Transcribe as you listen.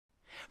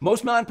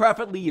Most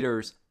nonprofit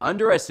leaders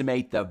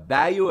underestimate the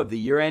value of the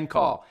year-end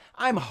call.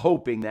 I'm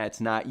hoping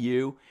that's not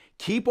you.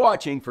 Keep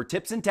watching for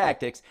tips and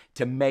tactics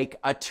to make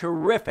a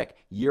terrific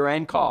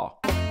year-end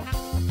call.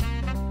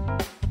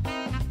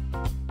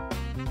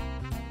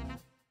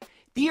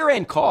 The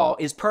year-end call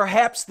is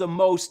perhaps the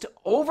most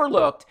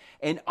overlooked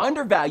and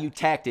undervalued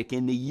tactic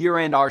in the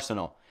year-end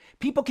arsenal.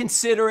 People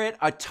consider it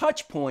a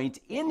touch point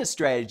in the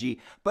strategy,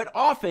 but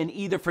often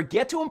either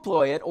forget to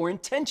employ it or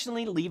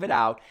intentionally leave it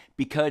out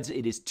because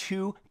it is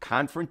too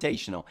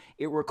confrontational.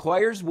 It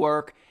requires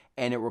work,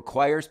 and it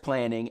requires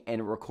planning, and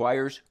it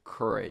requires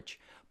courage.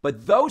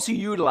 But those who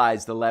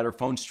utilize the letter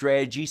phone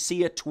strategy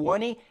see a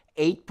 28%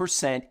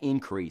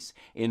 increase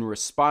in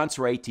response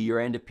rate to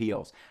year-end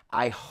appeals.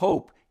 I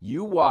hope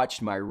you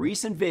watched my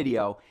recent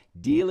video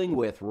dealing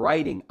with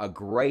writing a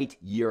great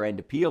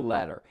year-end appeal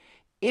letter.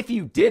 If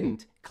you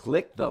didn't,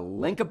 click the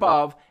link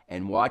above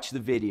and watch the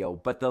video.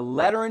 But the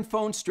letter and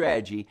phone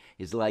strategy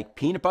is like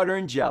peanut butter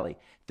and jelly.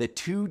 The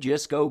two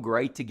just go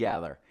great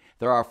together.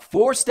 There are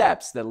 4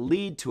 steps that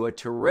lead to a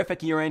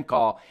terrific year-end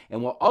call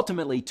and will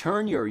ultimately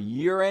turn your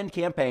year-end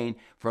campaign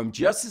from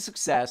just a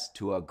success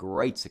to a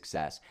great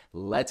success.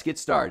 Let's get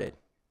started.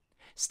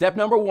 Step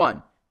number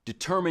 1,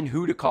 determine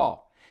who to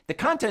call. The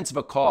contents of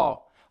a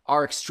call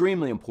are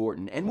extremely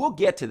important, and we'll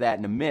get to that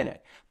in a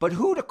minute. But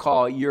who to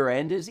call at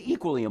year-end is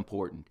equally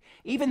important.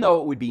 Even though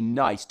it would be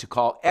nice to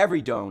call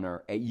every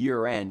donor at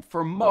year-end,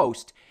 for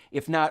most,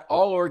 if not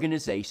all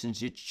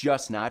organizations, it's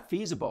just not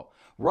feasible.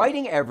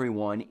 Writing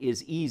everyone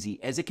is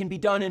easy as it can be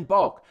done in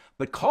bulk,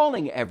 but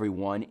calling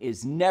everyone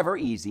is never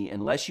easy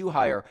unless you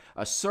hire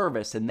a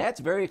service, and that's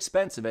very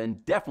expensive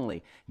and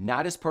definitely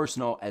not as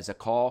personal as a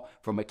call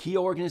from a key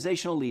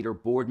organizational leader,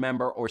 board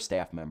member, or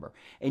staff member.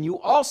 And you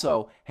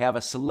also have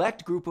a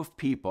select group of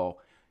people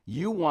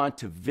you want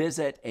to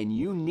visit, and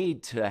you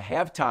need to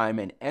have time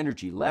and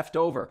energy left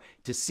over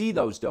to see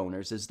those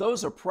donors, as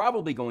those are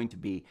probably going to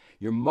be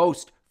your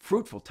most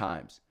fruitful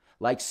times.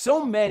 Like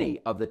so many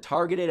of the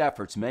targeted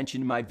efforts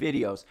mentioned in my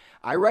videos,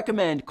 I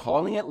recommend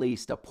calling at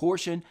least a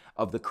portion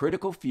of the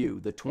critical few,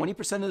 the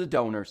 20% of the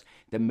donors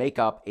that make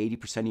up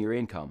 80% of your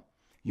income.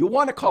 You'll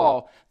want to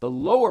call the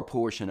lower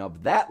portion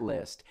of that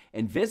list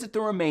and visit the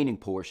remaining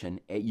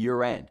portion at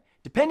year-end.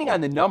 Depending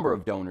on the number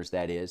of donors,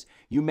 that is,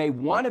 you may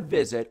want to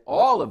visit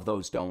all of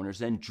those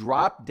donors and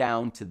drop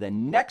down to the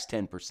next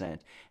 10%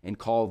 and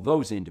call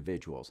those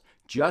individuals.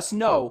 Just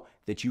know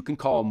that you can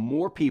call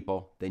more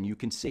people than you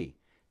can see.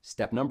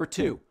 Step number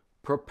 2,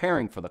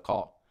 preparing for the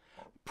call.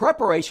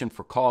 Preparation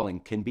for calling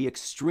can be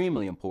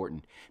extremely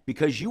important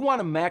because you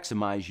want to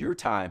maximize your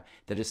time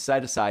that is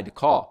set aside to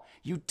call.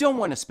 You don't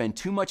want to spend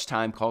too much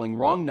time calling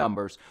wrong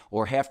numbers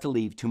or have to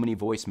leave too many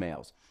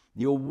voicemails.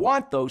 You'll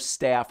want those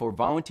staff or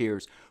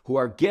volunteers who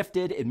are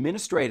gifted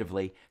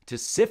administratively to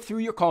sift through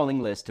your calling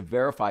list to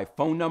verify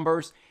phone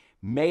numbers,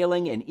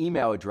 mailing and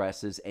email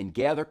addresses, and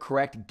gather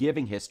correct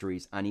giving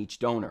histories on each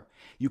donor.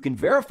 You can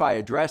verify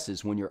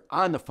addresses when you're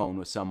on the phone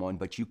with someone,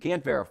 but you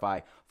can't verify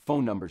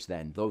phone numbers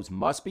then. Those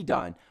must be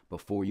done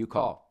before you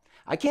call.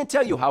 I can't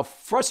tell you how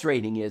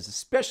frustrating it is,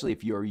 especially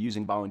if you're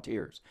using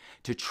volunteers,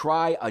 to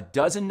try a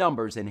dozen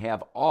numbers and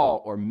have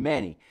all or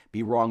many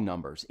be wrong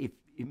numbers. It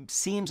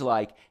seems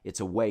like it's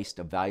a waste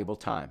of valuable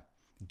time.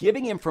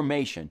 Giving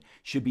information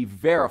should be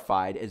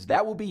verified, as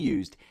that will be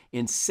used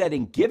in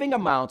setting giving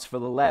amounts for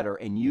the letter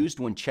and used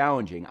when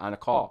challenging on a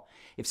call.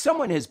 If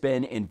someone has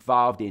been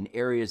involved in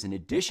areas in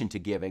addition to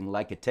giving,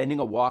 like attending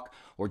a walk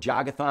or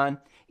jogathon,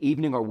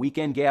 evening or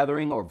weekend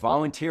gathering, or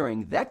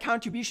volunteering, that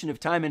contribution of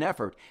time and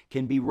effort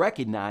can be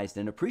recognized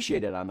and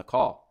appreciated on the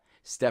call.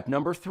 Step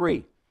number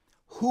 3,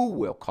 who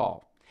will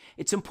call?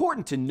 It's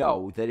important to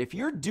know that if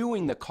you're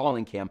doing the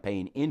calling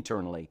campaign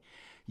internally,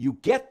 you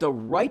get the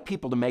right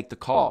people to make the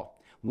call.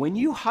 When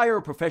you hire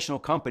a professional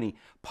company,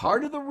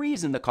 part of the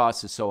reason the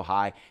cost is so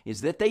high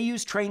is that they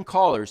use trained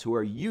callers who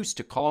are used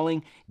to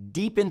calling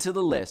deep into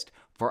the list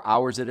for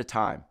hours at a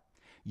time.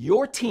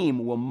 Your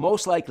team will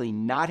most likely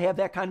not have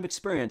that kind of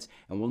experience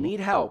and will need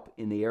help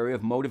in the area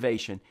of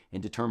motivation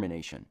and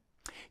determination.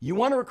 You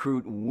want to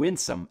recruit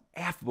winsome,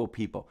 affable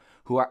people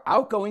who are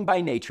outgoing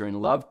by nature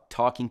and love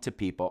talking to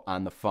people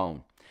on the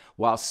phone.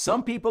 While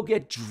some people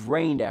get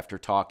drained after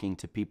talking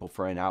to people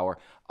for an hour,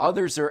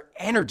 others are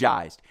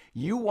energized.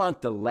 You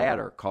want the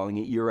latter, calling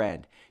at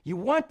year-end. You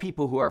want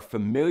people who are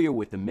familiar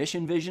with the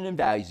mission, vision, and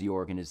values of the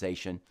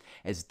organization,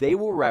 as they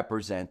will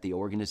represent the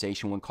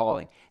organization when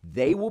calling.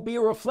 They will be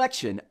a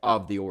reflection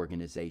of the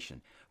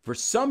organization. For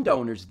some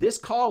donors, this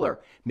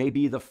caller may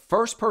be the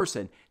first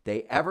person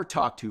they ever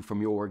talk to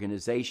from your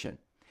organization,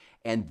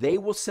 and they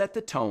will set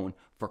the tone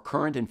for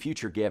current and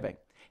future giving.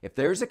 If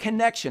there's a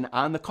connection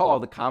on the call,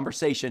 the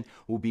conversation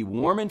will be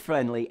warm and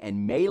friendly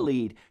and may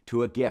lead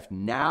to a gift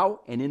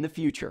now and in the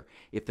future.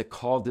 If the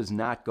call does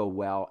not go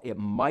well, it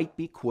might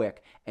be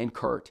quick and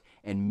curt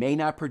and may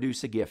not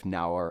produce a gift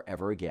now or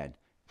ever again.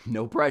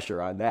 No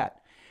pressure on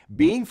that.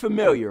 Being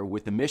familiar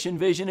with the mission,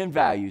 vision, and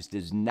values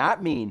does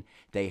not mean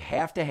they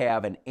have to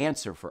have an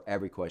answer for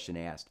every question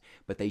asked,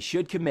 but they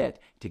should commit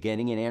to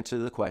getting an answer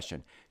to the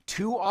question.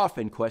 Too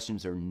often,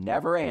 questions are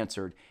never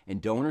answered,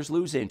 and donors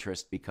lose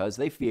interest because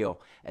they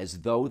feel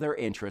as though their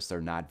interests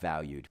are not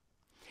valued.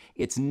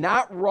 It's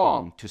not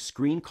wrong to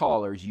screen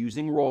callers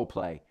using role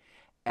play.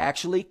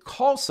 Actually,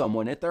 call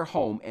someone at their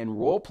home and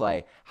role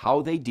play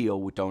how they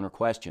deal with donor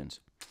questions.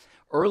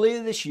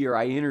 Earlier this year,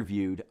 I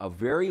interviewed a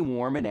very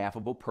warm and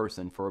affable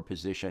person for a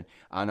position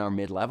on our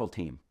mid-level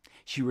team.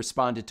 She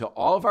responded to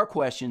all of our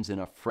questions in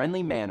a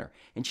friendly manner,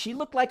 and she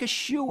looked like a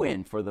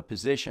shoo-in for the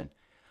position.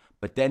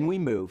 But then we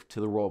moved to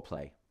the role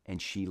play,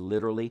 and she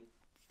literally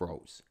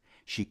froze.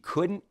 She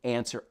couldn't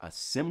answer a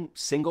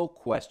single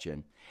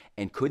question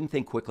and couldn't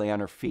think quickly on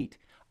her feet,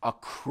 a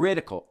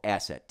critical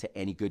asset to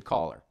any good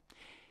caller.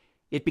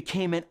 It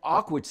became an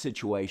awkward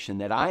situation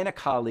that I and a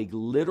colleague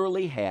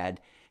literally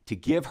had to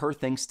give her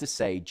things to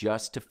say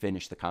just to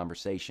finish the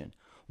conversation.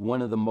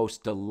 One of the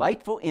most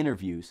delightful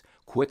interviews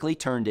quickly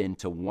turned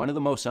into one of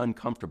the most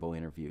uncomfortable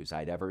interviews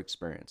I'd ever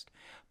experienced.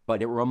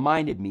 But it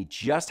reminded me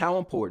just how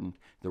important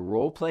the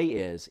role play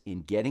is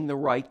in getting the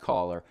right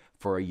caller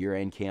for a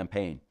year-end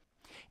campaign.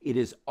 It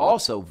is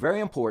also very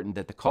important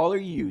that the caller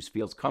you use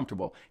feels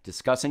comfortable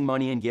discussing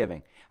money and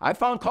giving. I've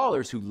found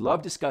callers who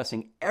love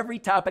discussing every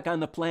topic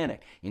on the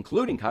planet,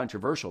 including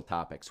controversial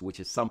topics, which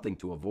is something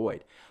to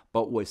avoid,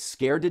 but was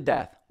scared to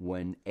death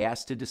when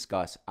asked to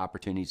discuss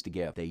opportunities to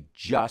give. They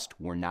just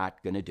were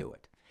not going to do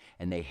it,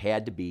 and they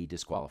had to be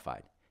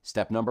disqualified.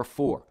 Step number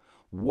 4,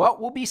 what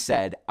will be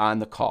said on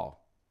the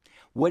call?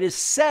 What is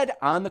said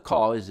on the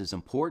call is as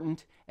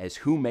important as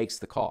who makes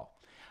the call.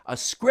 A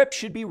script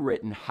should be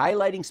written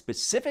highlighting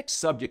specific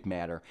subject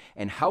matter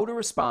and how to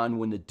respond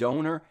when the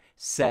donor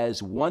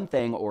says one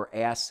thing or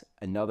asks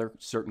another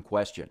certain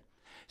question.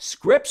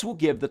 Scripts will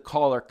give the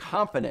caller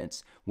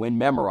confidence when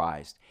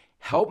memorized,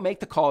 help make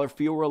the caller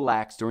feel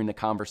relaxed during the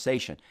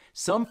conversation.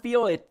 Some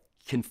feel it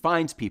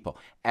confines people.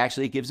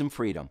 Actually, it gives them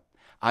freedom.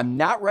 I'm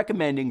not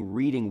recommending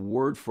reading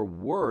word for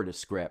word a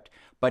script,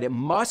 but it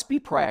must be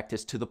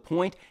practiced to the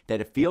point that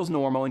it feels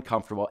normal and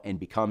comfortable and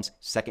becomes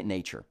second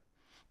nature.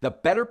 The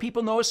better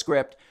people know a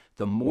script,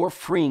 the more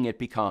freeing it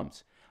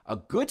becomes. A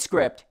good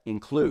script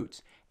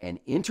includes an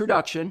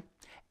introduction,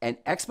 an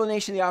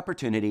explanation of the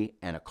opportunity,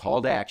 and a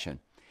call to action.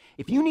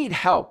 If you need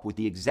help with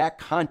the exact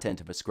content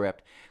of a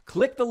script,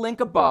 click the link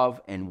above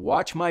and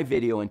watch my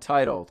video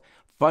entitled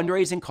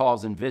Fundraising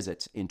Calls and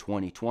Visits in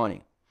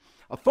 2020.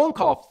 A phone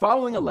call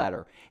following a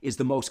letter is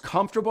the most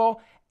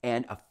comfortable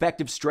and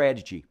effective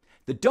strategy.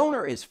 The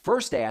donor is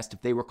first asked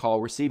if they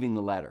recall receiving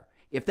the letter.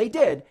 If they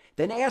did,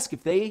 then ask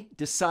if they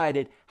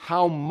decided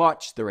how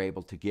much they're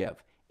able to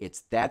give. It's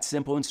that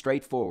simple and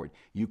straightforward.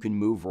 You can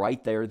move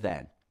right there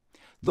then.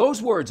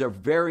 Those words are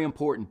very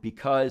important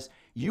because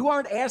you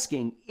aren't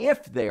asking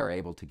if they are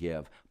able to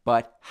give,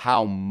 but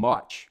how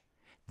much.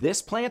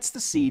 This plants the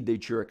seed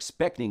that you're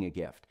expecting a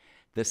gift.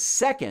 The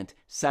second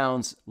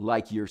sounds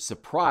like you're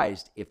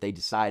surprised if they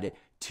decided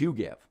to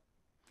give.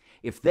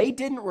 If they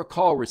didn't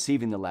recall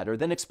receiving the letter,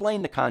 then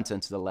explain the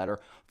contents of the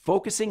letter,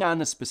 focusing on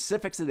the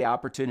specifics of the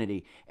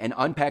opportunity, and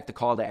unpack the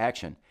call to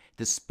action,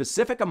 the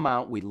specific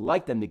amount we'd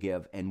like them to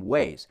give and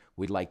ways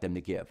we'd like them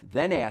to give.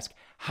 Then ask,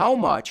 how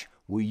much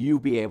will you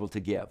be able to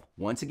give?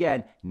 Once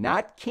again,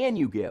 not can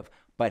you give,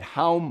 but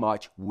how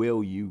much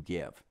will you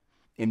give?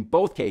 In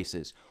both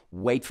cases,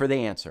 wait for the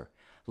answer.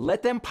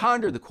 Let them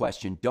ponder the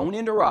question. Don't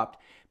interrupt,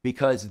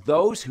 because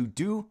those who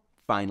do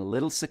find a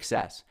little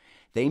success,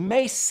 they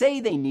may say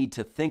they need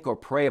to think or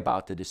pray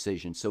about the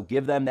decision, so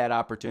give them that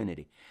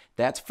opportunity.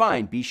 That's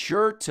fine. Be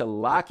sure to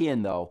lock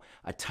in, though,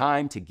 a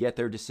time to get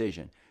their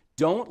decision.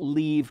 Don't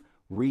leave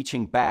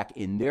reaching back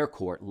in their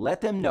court.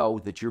 Let them know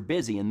that you're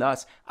busy, and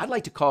thus, I'd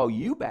like to call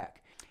you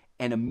back.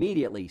 And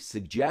immediately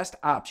suggest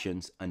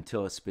options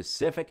until a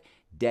specific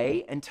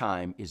day and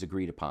time is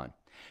agreed upon.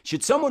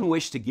 Should someone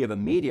wish to give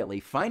immediately,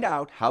 find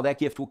out how that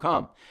gift will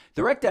come.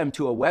 Direct them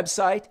to a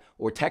website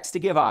or text to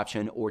give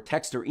option, or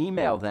text or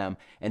email them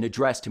an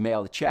address to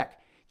mail the check.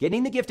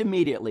 Getting the gift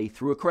immediately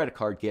through a credit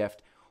card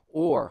gift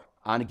or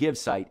on a give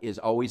site is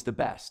always the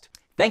best.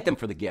 Thank them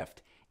for the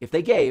gift if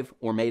they gave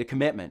or made a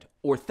commitment,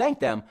 or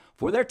thank them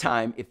for their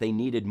time if they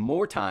needed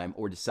more time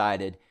or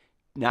decided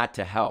not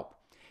to help.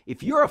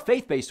 If you're a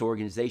faith-based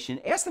organization,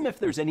 ask them if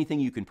there's anything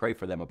you can pray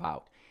for them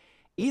about.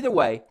 Either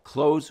way,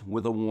 close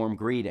with a warm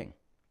greeting.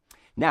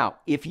 Now,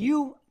 if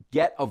you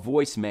get a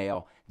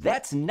voicemail,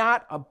 that's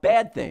not a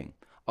bad thing.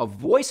 A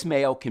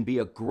voicemail can be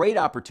a great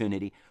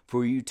opportunity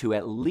for you to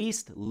at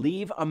least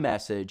leave a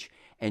message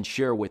and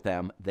share with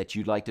them that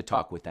you'd like to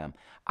talk with them.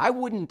 I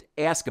wouldn't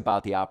ask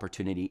about the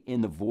opportunity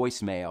in the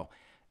voicemail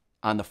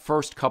on the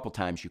first couple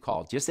times you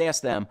call. Just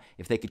ask them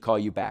if they could call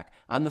you back.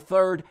 On the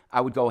third,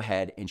 I would go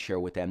ahead and share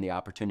with them the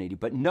opportunity.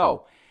 But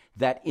know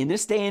that in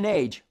this day and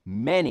age,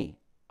 many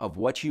of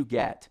what you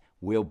get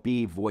will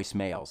be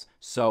voicemails.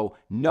 So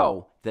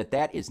know that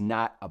that is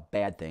not a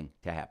bad thing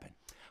to happen.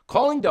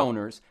 Calling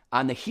donors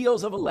on the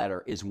heels of a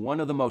letter is one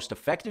of the most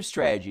effective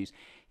strategies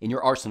in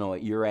your arsenal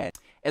at year end.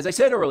 As I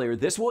said earlier,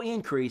 this will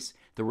increase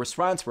the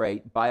response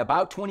rate by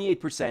about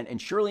 28%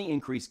 and surely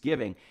increase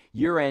giving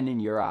year in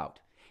and year out.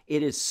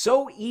 It is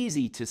so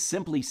easy to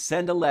simply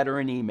send a letter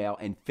and email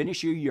and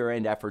finish your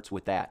year-end efforts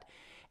with that.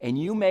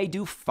 And you may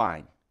do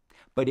fine.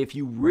 But if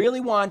you really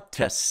want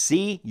to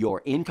see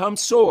your income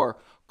soar,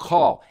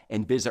 call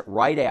and visit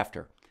right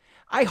after.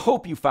 I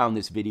hope you found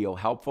this video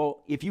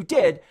helpful. If you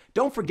did,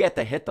 don't forget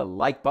to hit the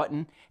like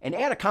button and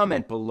add a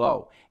comment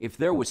below if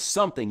there was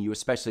something you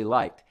especially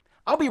liked.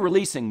 I'll be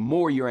releasing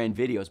more year-end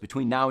videos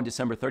between now and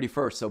December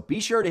 31st, so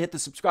be sure to hit the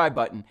subscribe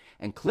button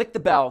and click the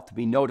bell to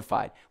be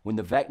notified when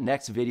the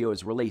next video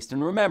is released.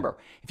 And remember,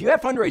 if you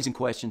have fundraising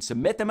questions,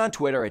 submit them on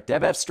Twitter at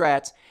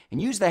DevFStrats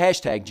and use the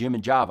hashtag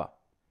JimandJava.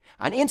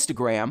 On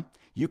Instagram,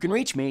 you can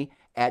reach me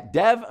at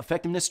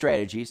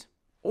DevEffectivenessStrategies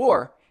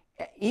or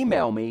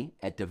email me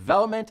at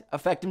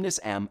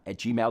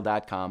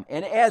developmenteffectivenessm@gmail.com.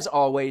 And as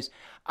always,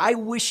 I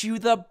wish you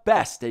the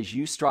best as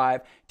you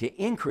strive to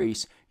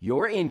increase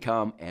your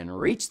income and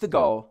reach the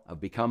goal of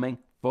becoming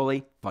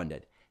fully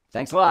funded.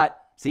 Thanks a lot.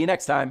 See you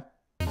next time.